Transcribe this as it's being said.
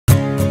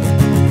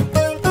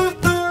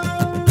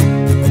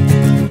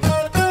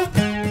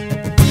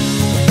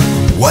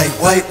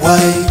white,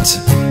 white.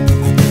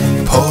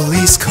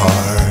 Police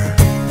car.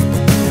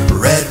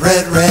 Red,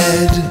 red,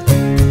 red.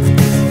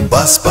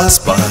 Bus, bus,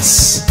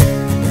 bus.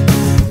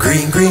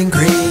 Green, green,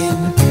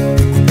 green.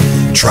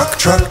 Truck,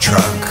 truck,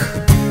 truck.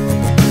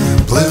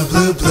 Blue,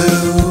 blue,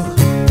 blue.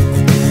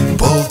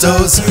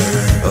 Bulldozer.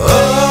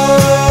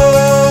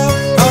 Oh,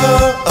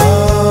 oh,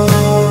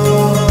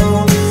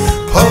 oh.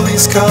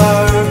 Police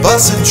car,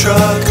 bus and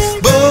truck.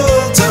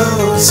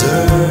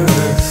 Bulldozer.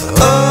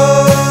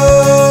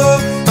 Oh,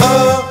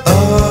 oh,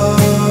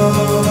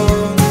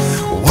 oh.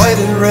 White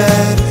and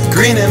red,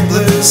 green and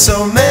blue.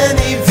 So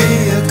many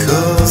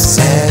vehicles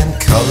and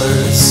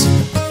colors.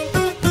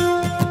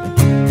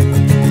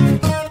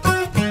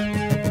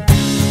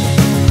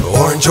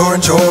 Orange,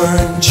 orange,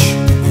 orange.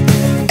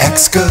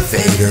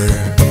 Excavator.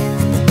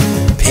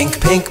 Pink,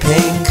 pink,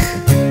 pink.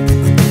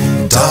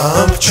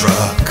 Dump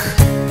truck.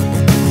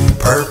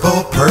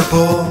 Purple,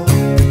 purple.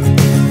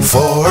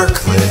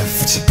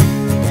 Forklift.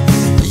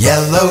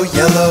 Yellow,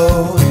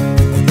 yellow.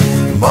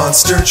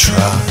 Monster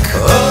truck.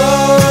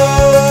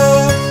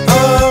 Oh,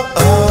 oh,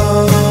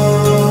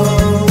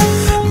 oh.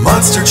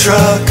 Monster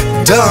truck.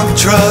 Dump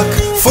truck.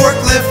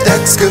 Forklift.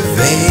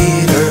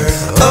 Excavator.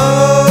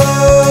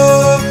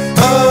 Oh,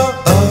 oh,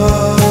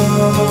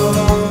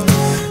 oh.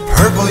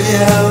 Purple,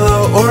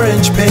 yellow,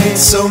 orange paint.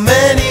 So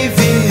many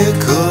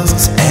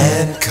vehicles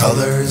and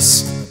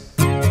colors.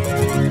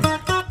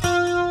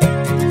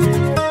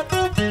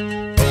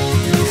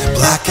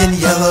 Black and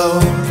yellow,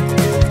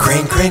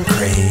 crane, crane,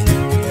 crane.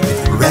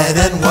 Red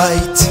and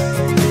white,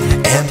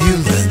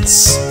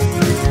 ambulance.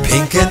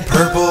 Pink and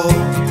purple,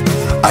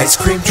 ice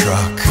cream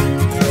truck.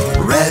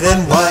 Red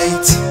and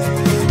white,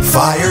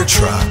 fire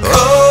truck.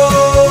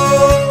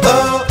 Oh,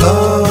 oh,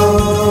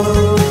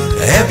 oh.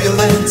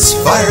 Ambulance,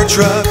 fire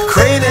truck,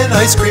 crane and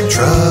ice cream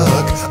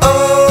truck.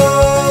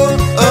 Oh,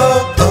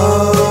 oh,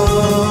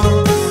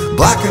 oh.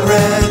 Black and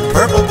red,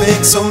 purple,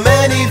 pink. So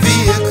many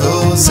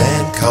vehicles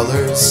and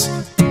colors.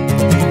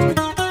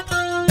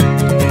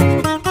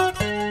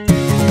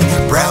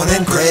 Brown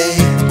and gray,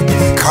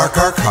 car,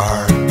 car,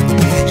 car.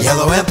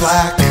 Yellow and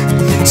black,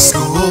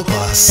 school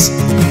bus.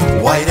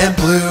 White and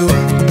blue,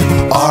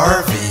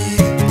 RV.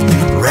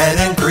 Red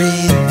and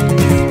green,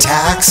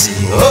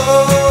 taxi.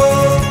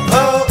 Oh,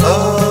 oh,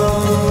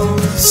 oh.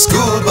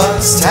 School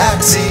bus,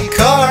 taxi,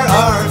 car,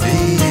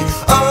 RV.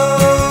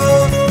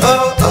 Oh,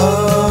 oh,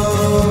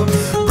 oh.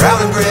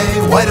 Brown and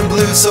gray, white and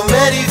blue. So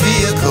many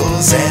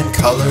vehicles and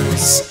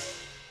colors.